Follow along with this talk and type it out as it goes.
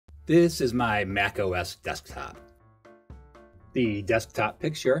This is my macOS desktop. The desktop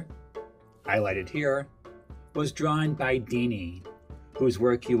picture, highlighted here, was drawn by Deanie, whose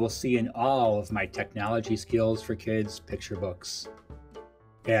work you will see in all of my Technology Skills for Kids picture books.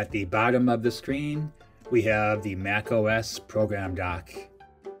 At the bottom of the screen, we have the macOS program dock,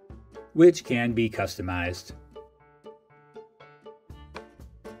 which can be customized.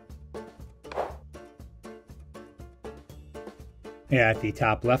 At the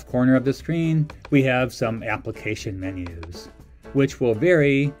top left corner of the screen, we have some application menus, which will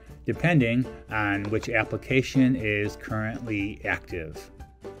vary depending on which application is currently active.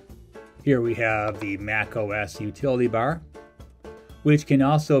 Here we have the macOS utility bar, which can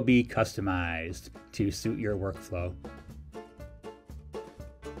also be customized to suit your workflow.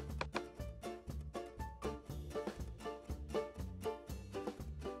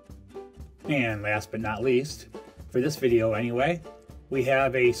 And last but not least, for this video anyway, we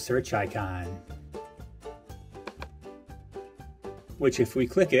have a search icon, which if we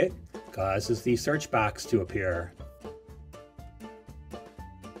click it, causes the search box to appear.